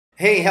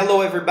Hey,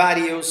 hello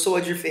everybody, eu sou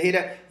Adir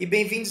Ferreira e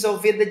bem-vindos ao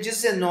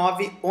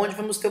VD19, onde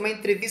vamos ter uma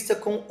entrevista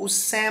com o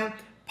Sam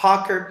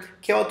Parker,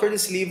 que é o autor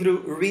desse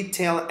livro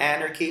Retail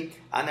Anarchy,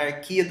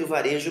 Anarquia do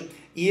Varejo,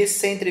 e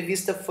essa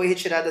entrevista foi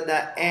retirada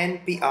da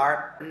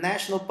NPR,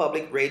 National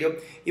Public Radio,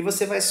 e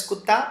você vai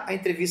escutar a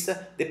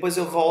entrevista, depois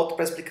eu volto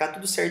para explicar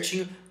tudo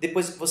certinho,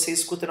 depois você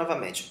escuta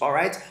novamente,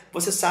 alright?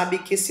 Você sabe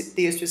que esse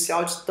texto e esse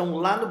áudio estão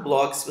lá no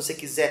blog, se você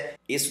quiser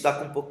estudar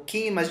com um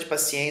pouquinho mais de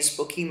paciência, um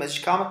pouquinho mais de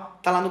calma,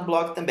 tá lá no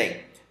blog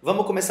também.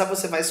 Vamos começar,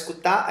 você vai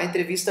escutar a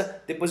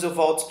entrevista, depois eu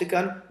volto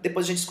explicando,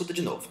 depois a gente escuta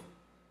de novo.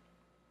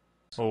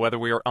 Well, whether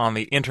we are on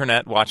the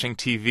internet watching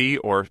TV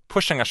or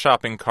pushing a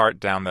shopping cart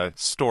down the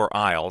store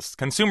aisles,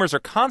 consumers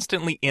are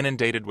constantly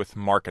inundated with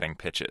marketing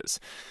pitches.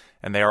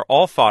 And they are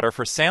all fodder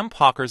for Sam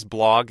Parker's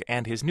blog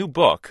and his new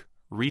book,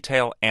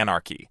 Retail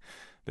Anarchy.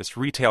 This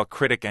retail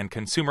critic and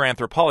consumer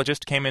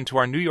anthropologist came into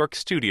our New York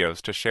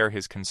studios to share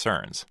his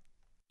concerns.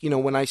 You know,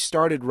 when I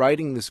started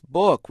writing this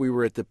book, we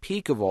were at the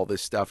peak of all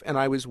this stuff, and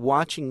I was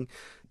watching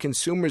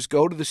consumers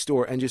go to the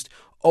store and just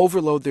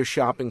overload their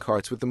shopping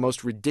carts with the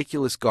most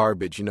ridiculous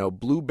garbage, you know,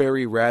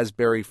 blueberry,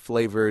 raspberry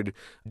flavored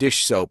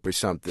dish soap or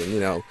something, you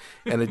know,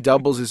 and it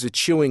doubles as a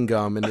chewing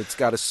gum, and it's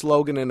got a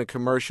slogan and a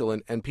commercial,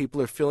 and people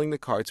are filling the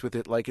carts with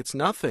it like it's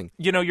nothing.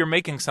 You know, you're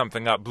making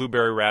something up,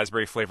 blueberry,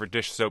 raspberry flavored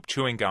dish soap,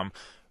 chewing gum.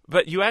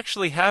 But you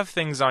actually have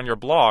things on your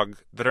blog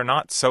that are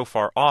not so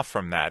far off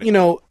from that. You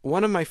know,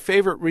 one of my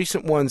favorite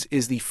recent ones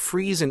is the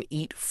freeze and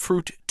eat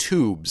fruit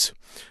tubes,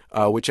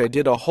 which I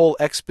did a whole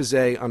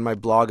expose on my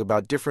blog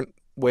about different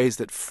ways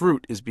that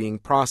fruit is being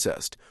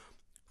processed.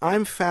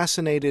 I'm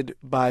fascinated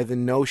by the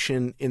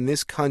notion in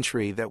this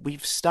country that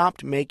we've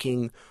stopped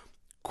making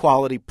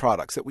quality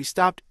products, that we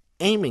stopped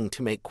aiming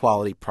to make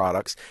quality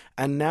products,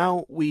 and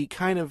now we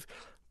kind of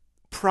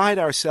pride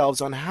ourselves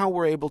on how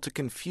we're able to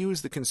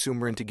confuse the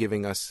consumer into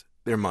giving us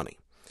their money.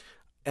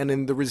 And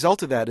then the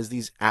result of that is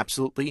these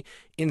absolutely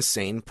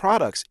insane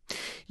products.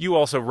 You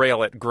also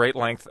rail at great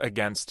length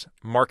against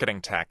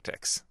marketing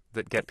tactics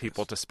that get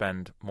people to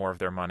spend more of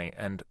their money.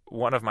 And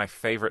one of my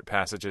favorite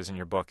passages in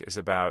your book is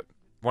about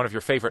one of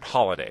your favorite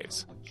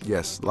holidays.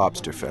 Yes,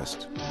 Lobster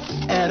Fest.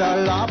 At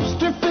our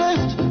Lobster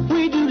Fest,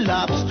 we do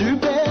lobster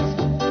best.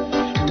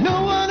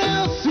 No one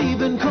else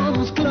even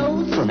comes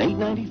close. From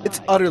 $8.95.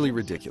 It's utterly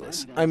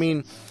ridiculous. I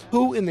mean,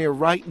 who in their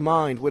right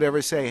mind would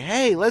ever say,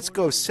 hey, let's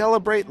go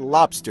celebrate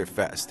Lobster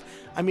Fest?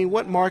 I mean,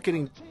 what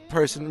marketing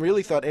person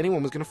really thought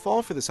anyone was going to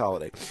fall for this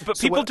holiday? But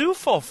people do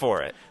fall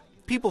for it.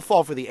 People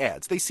fall for the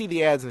ads. They see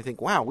the ads and they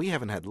think, wow, we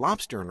haven't had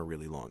lobster in a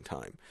really long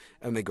time.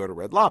 And they go to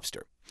Red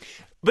Lobster.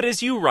 But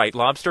as you write,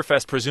 Lobster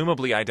Fest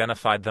presumably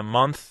identified the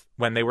month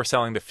when they were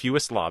selling the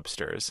fewest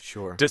lobsters.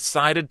 Sure.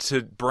 Decided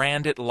to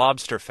brand it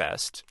Lobster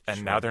Fest, and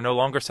Sure. now they're no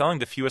longer selling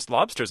the fewest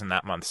lobsters in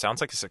that month.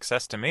 Sounds like a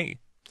success to me.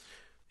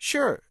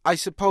 Sure, I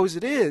suppose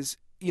it is,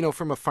 you know,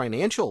 from a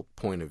financial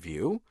point of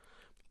view.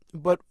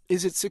 But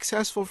is it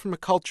successful from a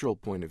cultural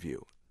point of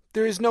view?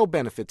 There is no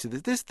benefit to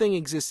this. This thing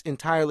exists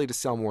entirely to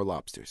sell more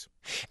lobsters.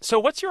 So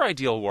what's your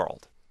ideal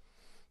world?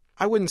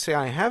 I wouldn't say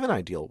I have an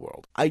ideal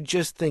world. I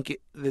just think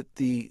that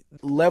the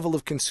level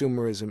of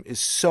consumerism is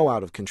so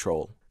out of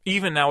control.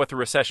 Even now with the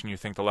recession, you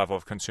think the level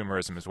of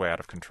consumerism is way out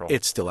of control.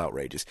 It's still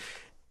outrageous.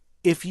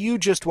 If you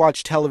just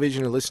watch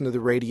television or listen to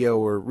the radio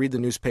or read the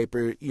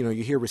newspaper, you know,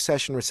 you hear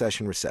recession,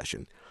 recession,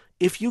 recession.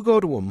 If you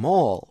go to a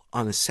mall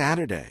on a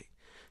Saturday,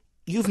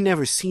 you've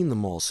never seen the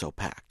mall so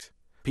packed.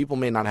 People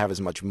may not have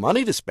as much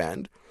money to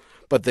spend,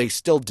 but they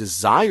still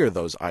desire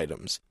those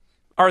items.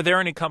 Are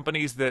there any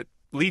companies that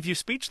leave you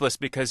speechless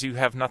because you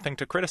have nothing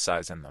to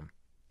criticize in them?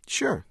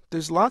 Sure.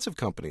 There's lots of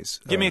companies.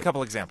 Give me a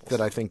couple examples.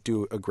 That I think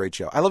do a great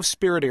job. I love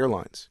Spirit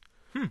Airlines.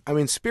 I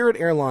mean, Spirit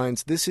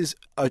Airlines, this is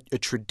a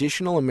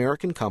traditional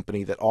American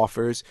company that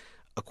offers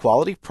a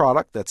quality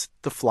product, that's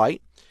the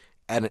flight,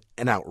 at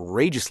an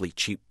outrageously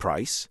cheap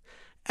price,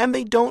 and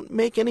they don't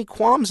make any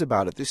qualms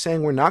about it. They're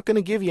saying, we're not going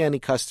to give you any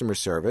customer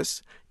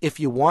service. If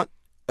you want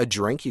a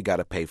drink, you got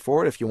to pay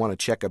for it. If you want to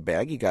check a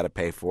bag, you got to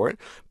pay for it.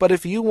 But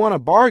if you want a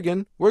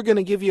bargain, we're going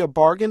to give you a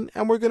bargain,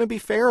 and we're going to be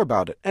fair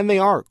about it. And they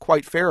are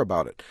quite fair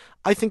about it.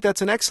 I think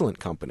that's an excellent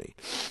company.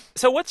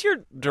 So what's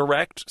your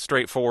direct,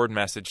 straightforward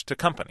message to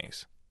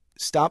companies?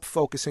 Stop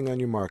focusing on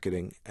your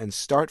marketing and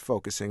start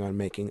focusing on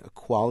making a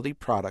quality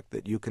product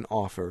that you can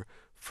offer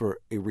for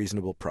a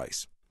reasonable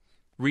price.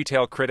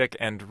 Retail critic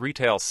and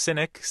retail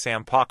cynic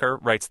Sam Parker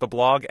writes the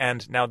blog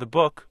and now the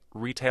book,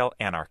 Retail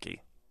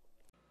Anarchy.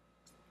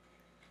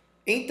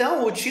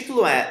 Então, o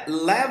título é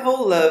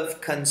Level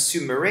of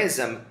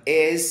Consumerism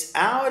is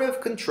Out of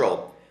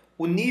Control.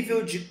 O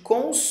nível de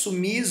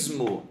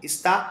consumismo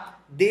está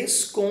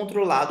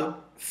descontrolado,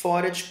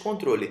 fora de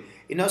controle.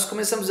 E nós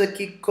começamos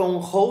aqui com o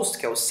host,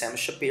 que é o Sam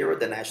Shapiro,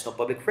 da National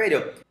Public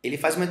Radio. Ele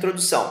faz uma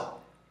introdução.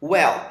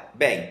 Well,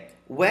 bem,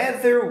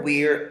 whether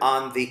we're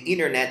on the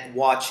internet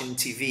watching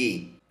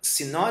TV,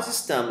 se nós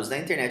estamos na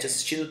internet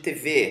assistindo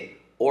TV,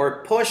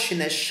 or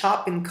pushing a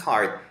shopping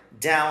cart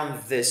down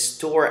the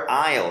store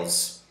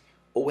aisles,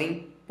 ou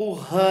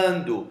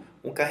empurrando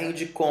um carrinho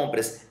de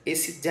compras,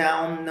 esse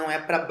down não é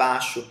para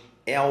baixo,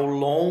 é ao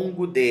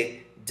longo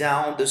de,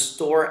 down the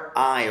store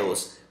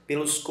aisles,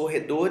 pelos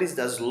corredores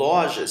das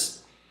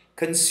lojas.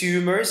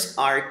 Consumers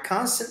are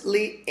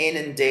constantly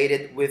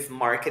inundated with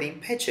marketing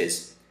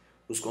pitches.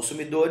 Os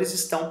consumidores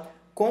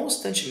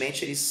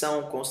eles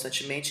são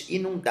constantemente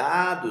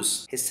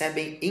inundados,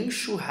 recebem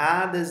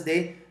enxurradas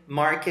de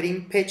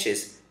marketing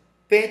pitches.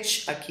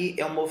 Pitch aqui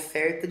é uma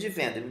oferta de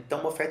venda, então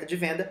uma oferta de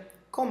venda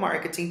com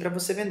marketing para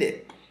você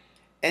vender.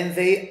 And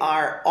they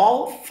are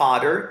all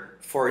fodder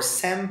for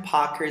Sam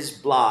Parker's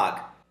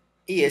blog.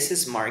 E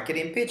esses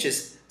marketing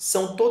pitches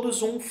são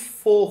todos um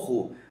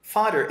forro.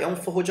 Fodder é um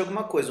forro de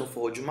alguma coisa, um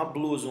forro de uma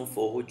blusa, um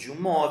forro de um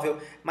móvel,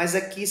 mas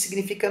aqui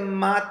significa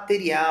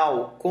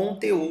material,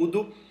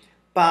 conteúdo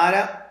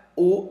para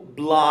o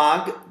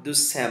blog do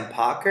Sam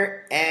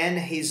Parker and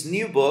his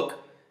new book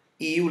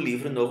e o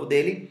livro novo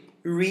dele,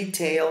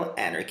 Retail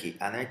Anarchy,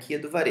 Anarquia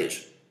do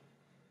Varejo.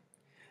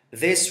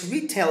 This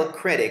retail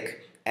critic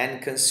and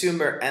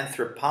consumer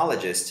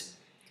anthropologist,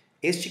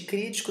 este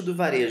crítico do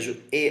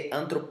varejo e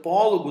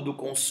antropólogo do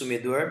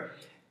consumidor,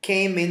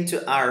 came into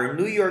our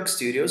New York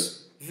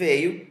studios,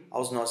 veio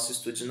aos nossos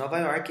estúdios em Nova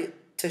York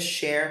to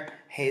share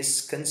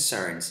his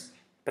concerns,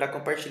 para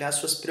compartilhar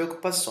suas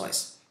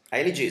preocupações.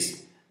 Aí ele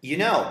diz, you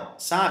know,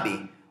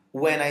 sabe,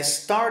 when I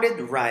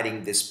started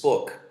writing this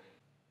book,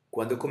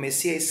 quando eu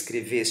comecei a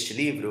escrever este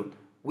livro,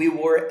 we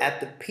were at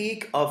the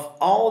peak of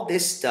all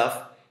this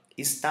stuff,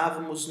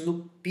 estávamos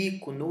no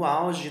pico, no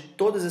auge de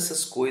todas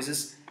essas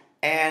coisas,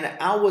 and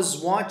I was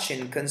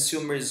watching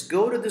consumers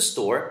go to the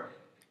store,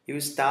 eu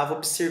estava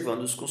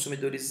observando os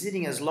consumidores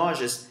irem às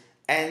lojas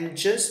and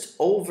just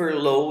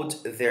overload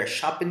their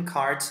shopping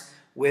carts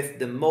with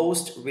the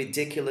most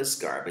ridiculous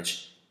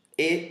garbage.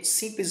 E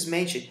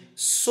simplesmente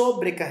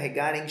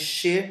sobrecarregar,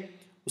 encher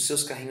os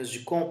seus carrinhos de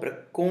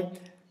compra com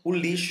o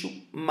lixo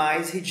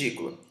mais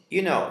ridículo.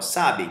 You know,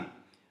 sabe?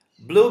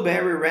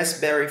 Blueberry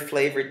raspberry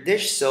flavored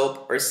dish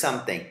soap or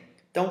something.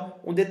 Então,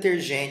 um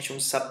detergente, um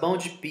sabão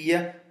de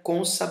pia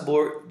com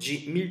sabor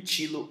de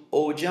mirtilo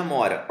ou de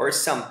amora, or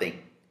something.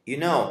 You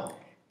know,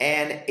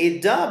 and it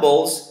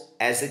doubles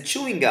as a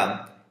chewing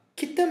gum,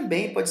 que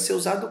também pode ser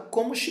usado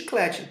como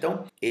chiclete.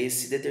 Então,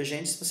 esse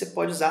detergente você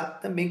pode usar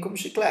também como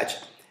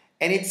chiclete.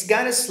 And it's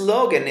got a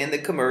slogan in the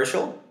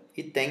commercial.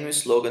 E tem um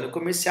slogan no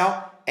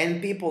comercial. And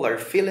people are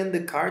filling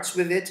the carts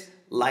with it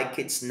like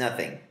it's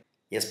nothing.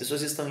 E as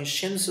pessoas estão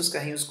enchendo seus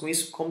carrinhos com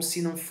isso como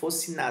se não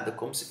fosse nada,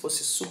 como se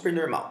fosse super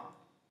normal.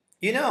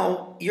 You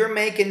know, you're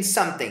making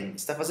something. Você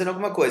está fazendo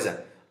alguma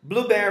coisa.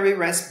 Blueberry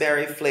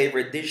raspberry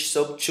flavored dish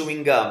soap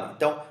chewing gum.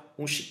 Então,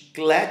 um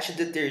chiclete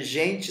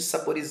detergente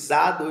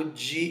saborizado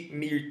de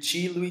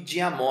mirtilo e de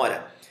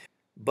amora.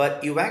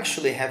 But you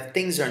actually have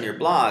things on your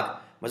blog.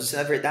 Mas você,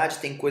 na verdade,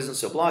 tem coisas no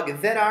seu blog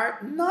that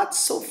are not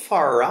so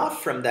far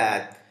off from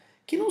that.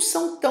 Que não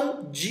são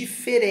tão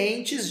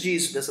diferentes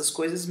disso, dessas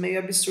coisas meio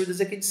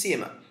absurdas aqui de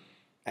cima.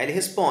 Aí ele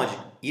responde,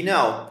 you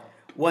know,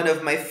 one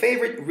of my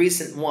favorite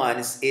recent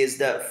ones is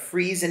the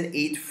freeze and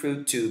eat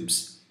fruit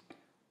tubes.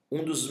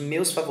 Um dos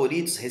meus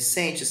favoritos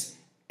recentes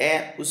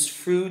é os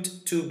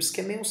fruit tubes, que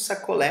é meio um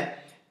sacolé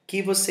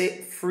que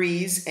você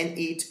freeze and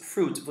eat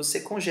fruit. Você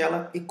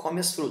congela e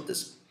come as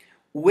frutas.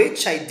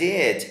 Which I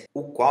did,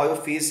 o qual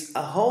eu fiz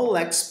a whole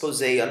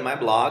exposé on my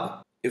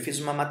blog. Eu fiz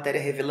uma matéria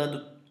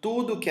revelando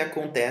tudo o que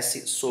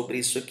acontece sobre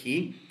isso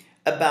aqui,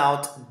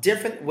 about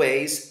different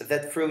ways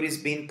that fruit is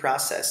being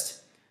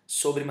processed,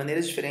 sobre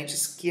maneiras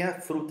diferentes que a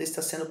fruta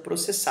está sendo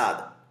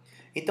processada.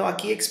 Então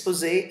aqui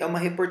exposé é uma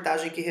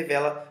reportagem que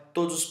revela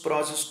todos os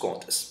prós e os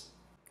contras.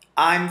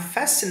 I'm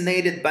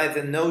fascinated by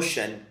the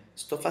notion,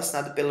 estou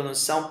fascinado pela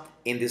noção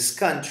in this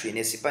country,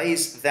 nesse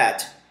país,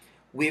 that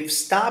we've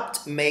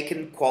stopped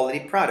making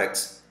quality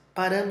products,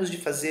 paramos de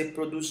fazer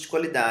produtos de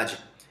qualidade.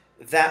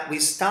 That we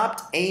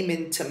stopped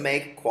aiming to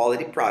make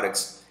quality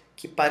products,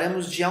 que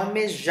paramos de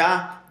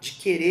almejar, de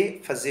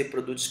querer fazer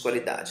produtos de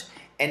qualidade.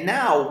 And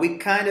now we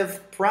kind of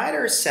pride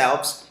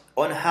ourselves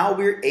on how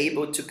we're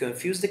able to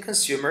confuse the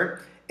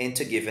consumer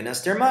into giving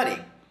us their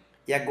money.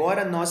 E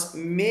agora nós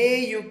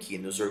meio que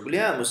nos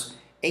orgulhamos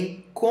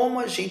em como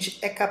a gente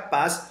é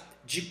capaz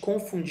de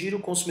confundir o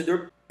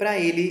consumidor para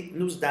ele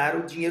nos dar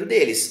o dinheiro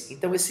deles.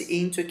 Então esse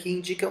into aqui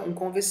indica um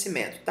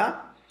convencimento,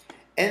 tá?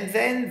 And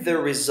then the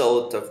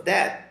result of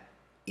that,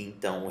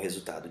 então o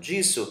resultado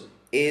disso,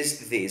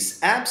 is these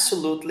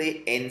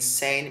absolutely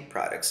insane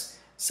products.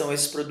 São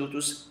esses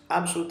produtos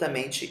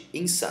absolutamente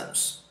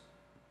insanos.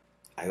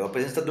 Aí o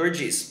apresentador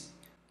diz,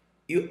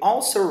 you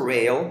also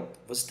rail,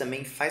 você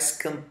também faz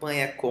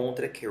campanha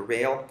contra, que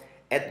rail,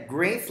 at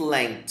great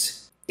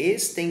length,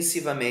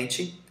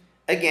 extensivamente,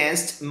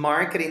 against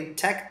marketing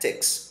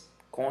tactics,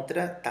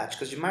 contra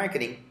táticas de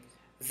marketing,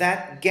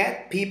 that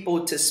get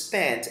people to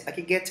spend,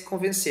 aqui get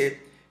convencer,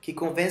 que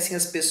convencem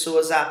as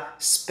pessoas a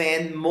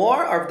spend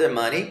more of their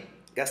money,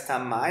 gastar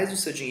mais do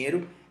seu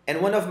dinheiro, and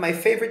one of my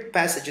favorite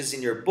passages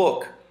in your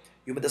book,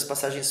 e uma das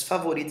passagens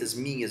favoritas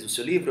minhas no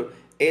seu livro,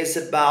 is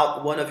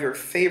about one of your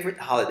favorite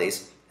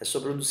holidays, é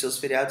sobre um dos seus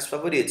feriados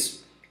favoritos.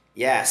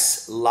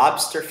 Yes,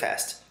 Lobster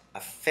Fest, a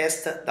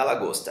festa da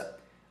lagosta.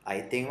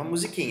 Aí tem uma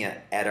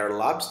musiquinha, at our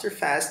Lobster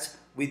Fest,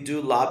 we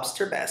do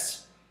lobster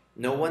best.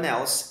 No one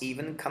else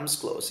even comes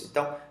close.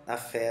 Então, na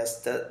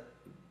festa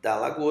da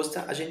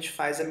lagosta, a gente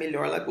faz a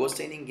melhor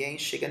lagosta e ninguém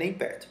chega nem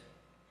perto.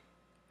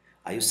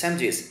 Aí o Sam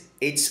diz,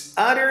 it's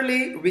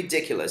utterly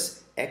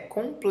ridiculous. É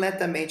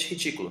completamente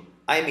ridículo.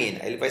 I mean,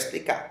 aí ele vai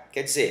explicar.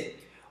 Quer dizer,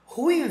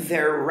 who in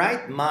their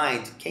right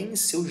mind, quem em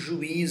seu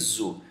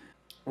juízo,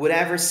 would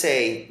ever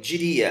say,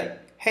 diria,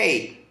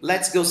 hey,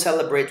 let's go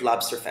celebrate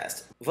Lobster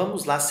Fest.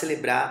 Vamos lá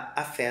celebrar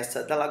a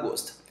festa da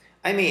lagosta.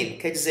 I mean,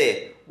 quer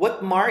dizer,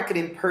 what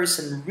marketing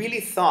person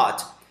really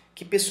thought,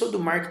 que pessoa do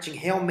marketing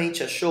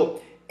realmente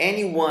achou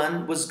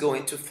anyone was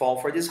going to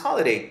fall for this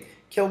holiday,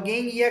 que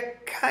alguém ia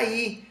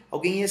cair,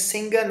 alguém ia ser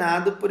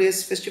enganado por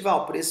esse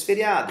festival, por esse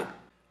feriado.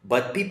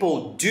 But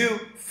people do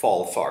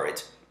fall for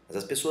it. Mas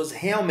as pessoas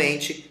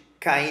realmente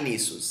caem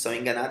nisso, são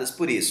enganadas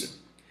por isso.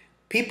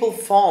 People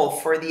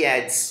fall for the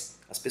ads.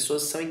 As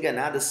pessoas são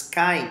enganadas,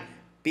 caem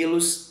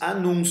pelos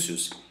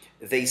anúncios.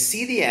 They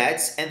see the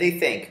ads and they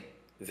think.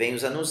 Vêm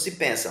os anúncios e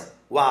pensam,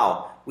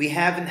 wow, we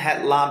haven't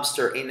had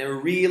lobster in a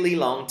really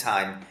long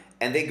time.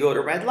 And they go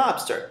to Red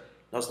Lobster.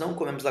 Nós não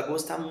comemos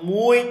lagosta há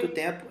muito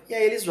tempo e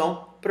aí eles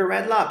vão para o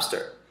Red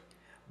Lobster.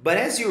 But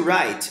as you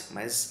write,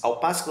 mas ao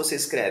passo que você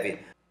escreve,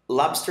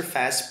 Lobster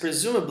Fest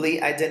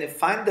presumably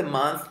identified the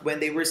month when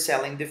they were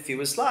selling the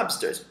fewest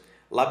lobsters.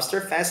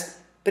 Lobster Fest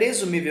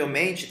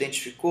presumivelmente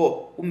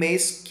identificou o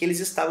mês que eles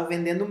estavam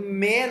vendendo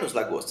menos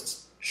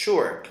lagostas.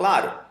 Sure,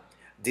 claro.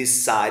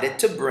 Decided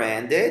to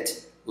brand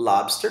it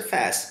Lobster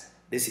Fest.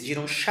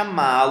 Decidiram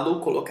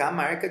chamá-lo, colocar a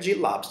marca de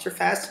Lobster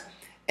Fest.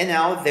 And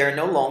now they're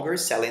no longer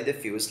selling the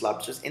fewest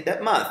lobsters in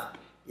that month.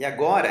 E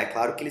agora, é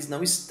claro que eles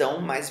não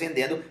estão mais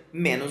vendendo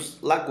menos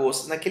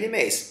lagostas naquele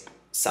mês.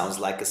 Sounds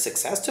like a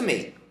success to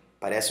me.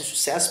 Parece um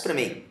sucesso para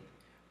mim.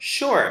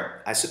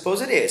 Sure, I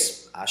suppose it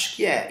is. Acho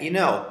que é. You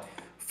know,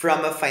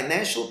 from a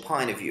financial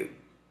point of view.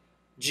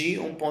 De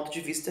um ponto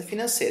de vista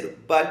financeiro.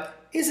 But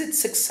is it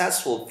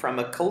successful from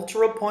a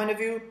cultural point of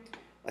view?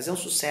 Mas é um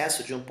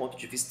sucesso de um ponto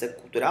de vista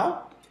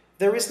cultural?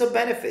 There is no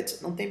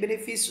benefit. Não tem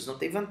benefícios, não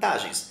tem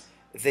vantagens.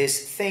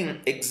 This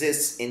thing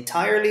exists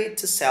entirely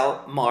to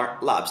sell more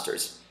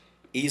lobsters.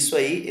 Isso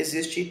aí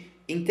existe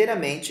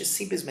inteiramente,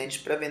 simplesmente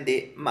para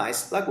vender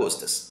mais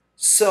lagostas.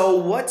 So,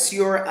 what's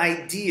your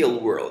ideal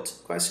world?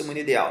 Qual é o seu mundo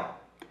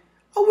ideal?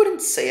 I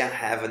wouldn't say I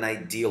have an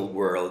ideal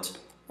world.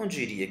 Não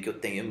diria que eu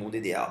tenho um mundo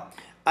ideal.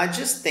 I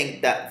just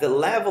think that the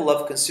level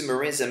of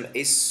consumerism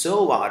is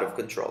so out of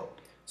control.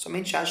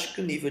 Somente acho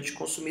que o nível de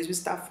consumismo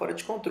está fora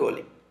de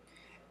controle.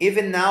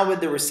 Even now with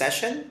the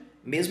recession,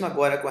 mesmo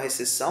agora com a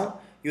recessão,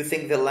 you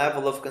think the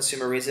level of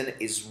consumerism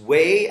is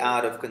way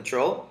out of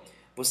control?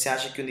 Você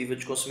acha que o nível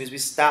de consumismo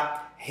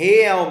está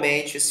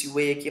realmente, esse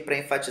way aqui para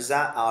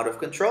enfatizar, out of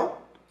control?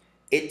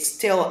 It's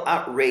still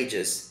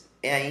outrageous.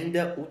 É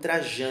ainda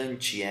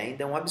ultrajante, é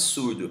ainda um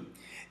absurdo.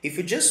 If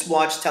you just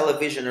watch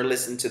television or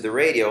listen to the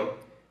radio,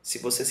 se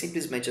você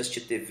simplesmente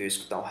assistir TV ou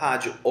escutar o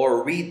rádio,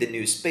 or read the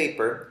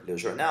newspaper, ler o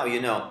jornal,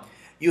 you know,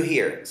 you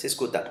hear, você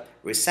escuta,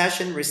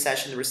 recession,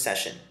 recession,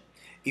 recession.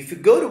 If you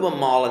go to a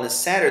mall on a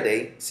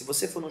Saturday, se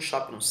você for num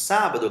shopping no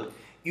sábado,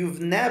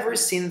 you've never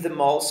seen the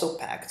mall so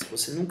packed.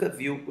 Você nunca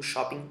viu o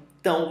shopping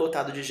tão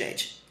lotado de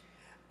gente.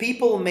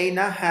 People may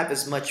not have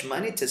as much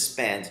money to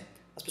spend.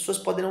 As pessoas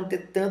podem não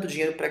ter tanto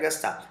dinheiro para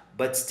gastar,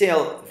 but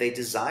still they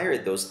desire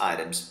those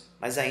items.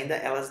 Mas ainda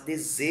elas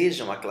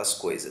desejam aquelas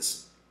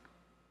coisas.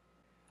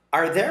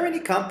 Are there any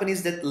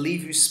companies that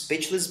leave you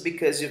speechless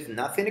because you've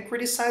nothing to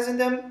criticize in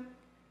them?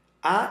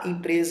 Há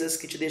empresas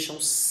que te deixam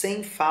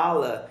sem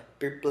fala,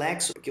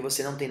 perplexo, porque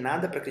você não tem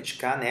nada para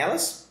criticar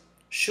nelas?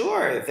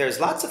 Sure, there's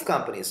lots of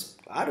companies.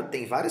 Claro,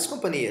 tem várias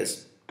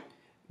companhias.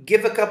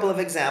 Give a couple of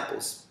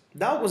examples.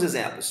 Dá alguns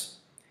exemplos.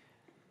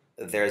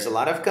 There's a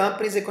lot of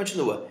companies, e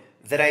continua,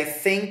 that I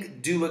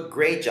think do a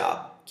great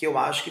job, que eu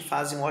acho que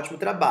fazem um ótimo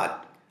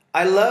trabalho.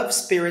 I love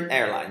Spirit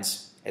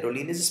Airlines.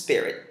 Aerolíneas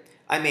Spirit.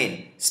 I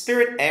mean,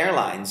 Spirit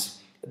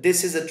Airlines,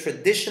 this is a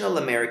traditional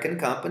American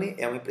company,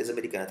 é uma empresa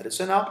americana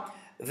tradicional,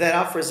 that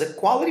offers a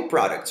quality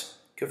product,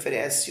 que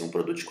oferece um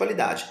produto de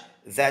qualidade.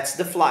 That's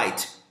the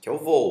flight, que é o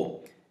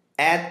voo.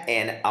 At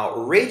an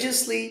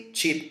outrageously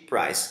cheap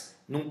price,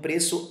 num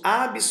preço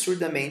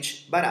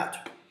absurdamente barato.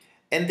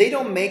 And they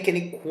don't make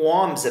any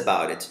qualms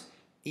about it.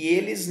 E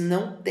eles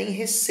não têm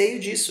receio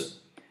disso.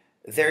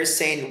 They're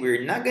saying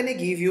we're not gonna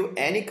give you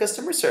any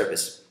customer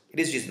service.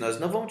 Eles dizem, nós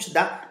não vamos te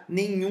dar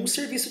nenhum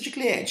serviço de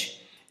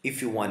cliente.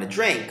 If you want a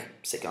drink,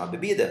 você quer uma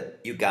bebida,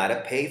 you gotta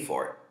pay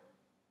for it.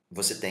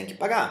 Você tem que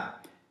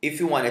pagar. If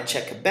you want to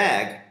check a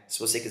bag, se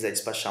você quiser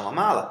despachar uma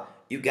mala,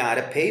 you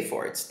gotta pay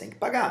for it. Você tem que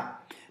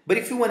pagar. But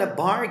if you want a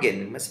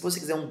bargain, mas se você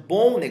quiser um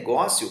bom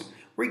negócio,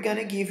 we're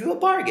gonna give you a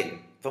bargain.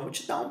 Vamos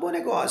te dar um bom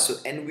negócio.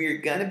 And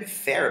we're gonna be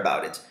fair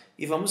about it.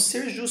 E vamos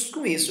ser justos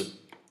com isso.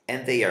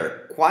 And they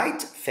are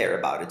quite fair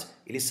about it.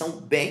 Eles são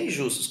bem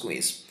justos com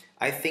isso.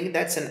 I think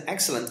that's an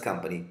excellent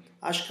company.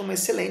 Acho que é uma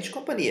excelente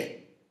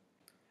companhia.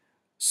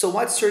 So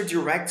what's your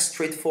direct,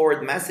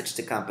 straightforward message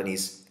to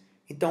companies?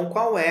 Então,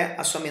 qual é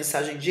a sua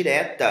mensagem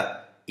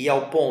direta e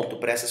ao ponto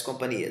para essas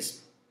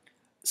companhias?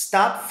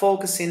 Stop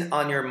focusing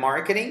on your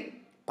marketing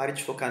pare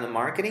de focar no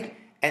marketing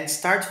and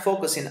start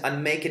focusing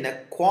on making a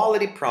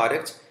quality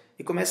product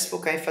e comece a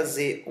focar em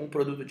fazer um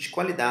produto de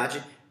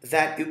qualidade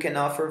that you can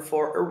offer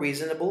for a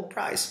reasonable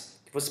price,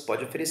 que você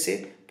pode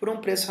oferecer por um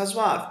preço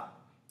razoável.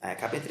 Aí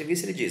acaba a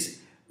entrevista e ele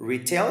diz,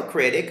 Retail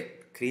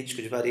Critic,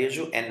 crítico de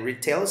varejo, and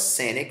Retail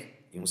Cynic,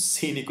 e um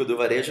cínico do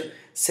varejo,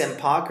 Sam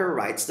Parker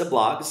writes the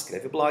blog,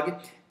 escreve o blog,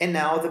 and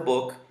now the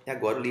book, e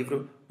agora o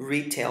livro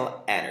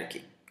Retail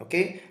Anarchy.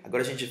 Ok?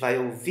 Agora a gente vai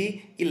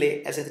ouvir e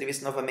ler essa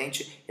entrevista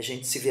novamente e a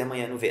gente se vê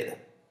amanhã no Veda.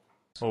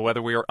 Well,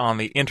 whether we are on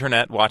the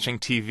internet watching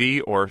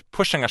TV or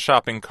pushing a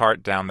shopping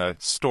cart down the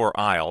store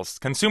aisles,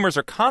 consumers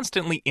are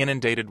constantly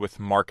inundated with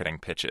marketing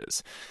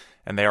pitches.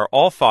 And they are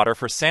all fodder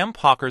for Sam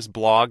Parker's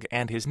blog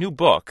and his new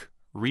book,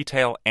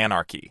 Retail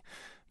Anarchy.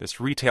 This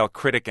retail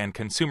critic and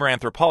consumer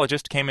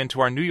anthropologist came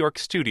into our New York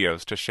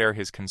studios to share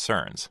his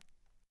concerns.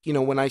 You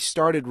know, when I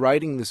started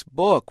writing this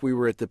book, we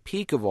were at the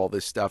peak of all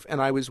this stuff,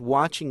 and I was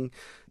watching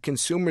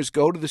consumers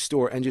go to the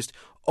store and just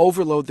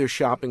overload their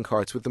shopping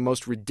carts with the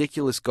most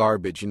ridiculous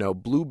garbage, you know,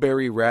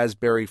 blueberry,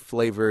 raspberry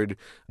flavored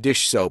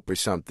dish soap or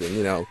something,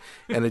 you know,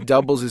 and it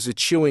doubles as a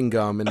chewing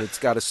gum, and it's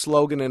got a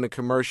slogan and a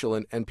commercial,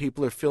 and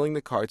people are filling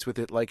the carts with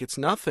it like it's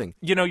nothing.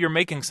 You know, you're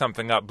making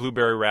something up,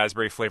 blueberry,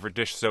 raspberry flavored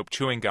dish soap,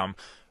 chewing gum.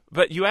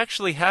 But you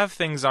actually have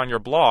things on your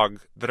blog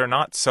that are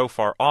not so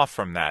far off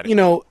from that. You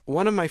know,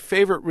 one of my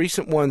favorite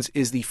recent ones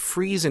is the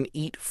freeze and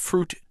eat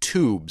fruit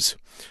tubes,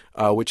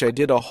 which I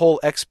did a whole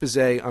expose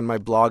on my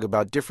blog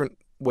about different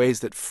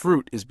ways that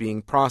fruit is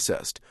being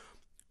processed.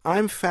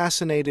 I'm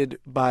fascinated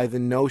by the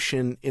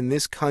notion in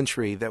this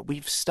country that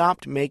we've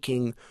stopped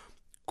making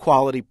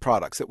quality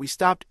products, that we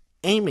stopped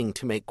aiming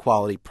to make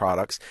quality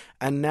products,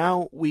 and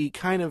now we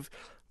kind of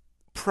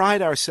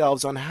pride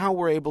ourselves on how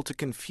we're able to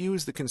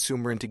confuse the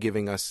consumer into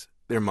giving us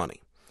their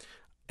money.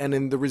 And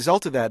then the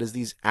result of that is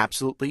these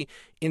absolutely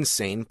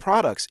insane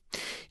products.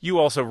 You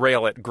also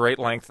rail at great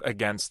length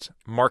against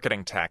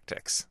marketing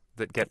tactics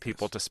that get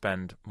people to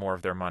spend more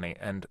of their money.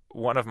 And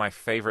one of my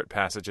favorite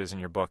passages in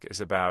your book is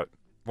about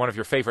one of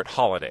your favorite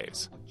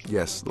holidays.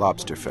 Yes,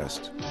 Lobster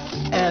Fest.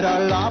 At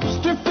our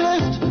lobster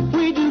fest,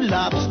 we do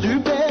lobster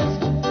best.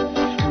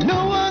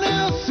 No one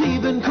else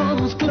even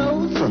comes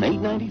close. From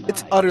 $8.95.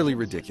 It's utterly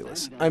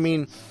ridiculous. I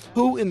mean,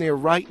 who in their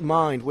right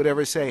mind would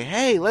ever say,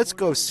 hey, let's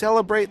go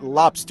celebrate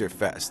Lobster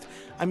Fest?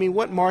 I mean,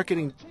 what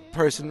marketing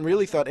person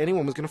really thought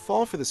anyone was going to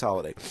fall for this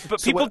holiday?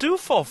 But people do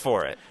fall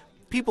for it.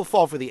 People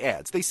fall for the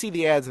ads. They see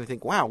the ads and they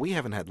think, wow, we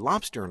haven't had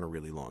lobster in a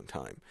really long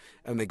time.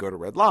 And they go to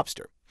Red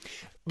Lobster.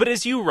 But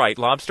as you write,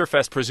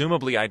 Lobsterfest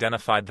presumably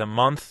identified the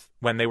month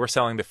when they were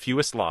selling the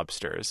fewest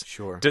lobsters.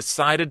 Sure.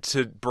 Decided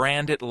to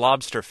brand it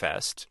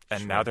Lobsterfest,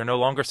 and now they're no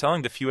longer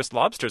selling the fewest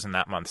lobsters in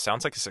that month.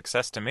 Sounds like a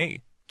success to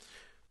me.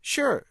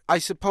 Sure, I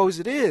suppose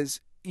it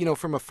is, you know,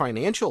 from a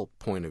financial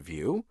point of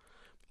view.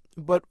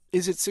 But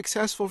is it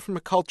successful from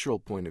a cultural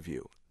point of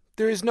view?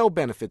 There is no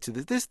benefit to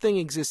this. This thing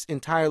exists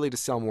entirely to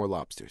sell more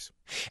lobsters.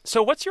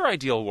 So what's your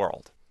ideal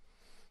world?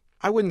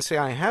 I wouldn't say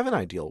I have an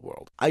ideal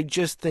world. I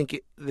just think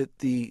that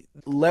the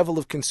level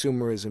of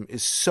consumerism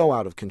is so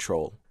out of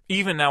control.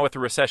 Even now with the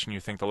recession,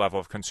 you think the level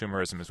of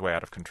consumerism is way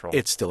out of control?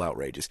 It's still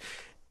outrageous.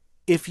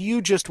 If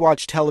you just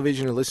watch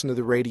television or listen to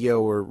the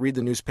radio or read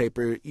the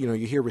newspaper, you know,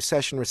 you hear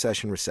recession,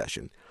 recession,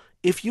 recession.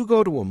 If you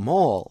go to a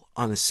mall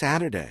on a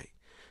Saturday,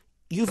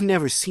 you've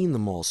never seen the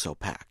mall so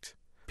packed.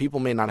 People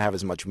may not have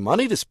as much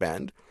money to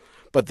spend,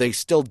 but they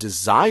still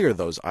desire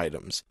those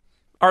items.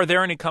 Are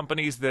there any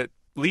companies that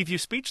leave you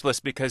speechless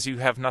because you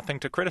have nothing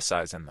to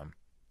criticize in them?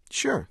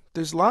 Sure.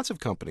 There's lots of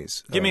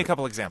companies. Give me a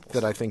couple examples.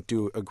 That I think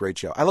do a great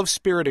job. I love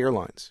Spirit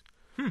Airlines.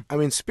 I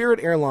mean, Spirit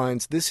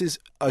Airlines, this is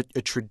a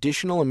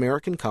traditional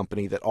American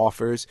company that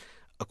offers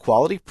a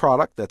quality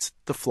product, that's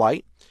the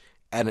flight,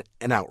 at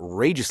an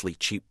outrageously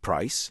cheap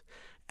price.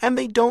 And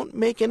they don't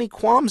make any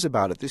qualms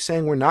about it. They're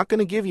saying, we're not going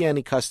to give you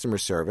any customer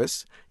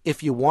service.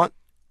 If you want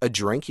a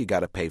drink, you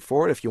got to pay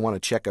for it. If you want to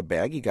check a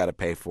bag, you got to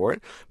pay for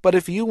it. But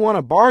if you want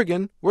a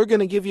bargain, we're going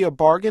to give you a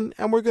bargain,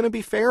 and we're going to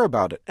be fair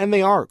about it. And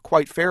they are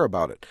quite fair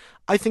about it.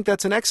 I think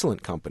that's an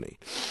excellent company.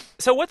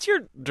 So what's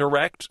your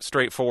direct,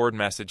 straightforward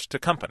message to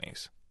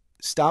companies?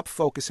 Stop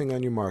focusing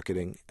on your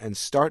marketing and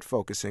start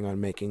focusing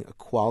on making a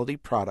quality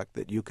product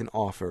that you can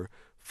offer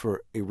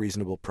for a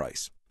reasonable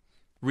price.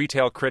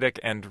 Retail critic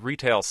and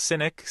retail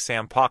cynic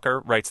Sam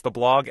Parker writes the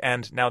blog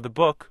and now the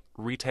book,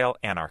 Retail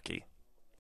Anarchy.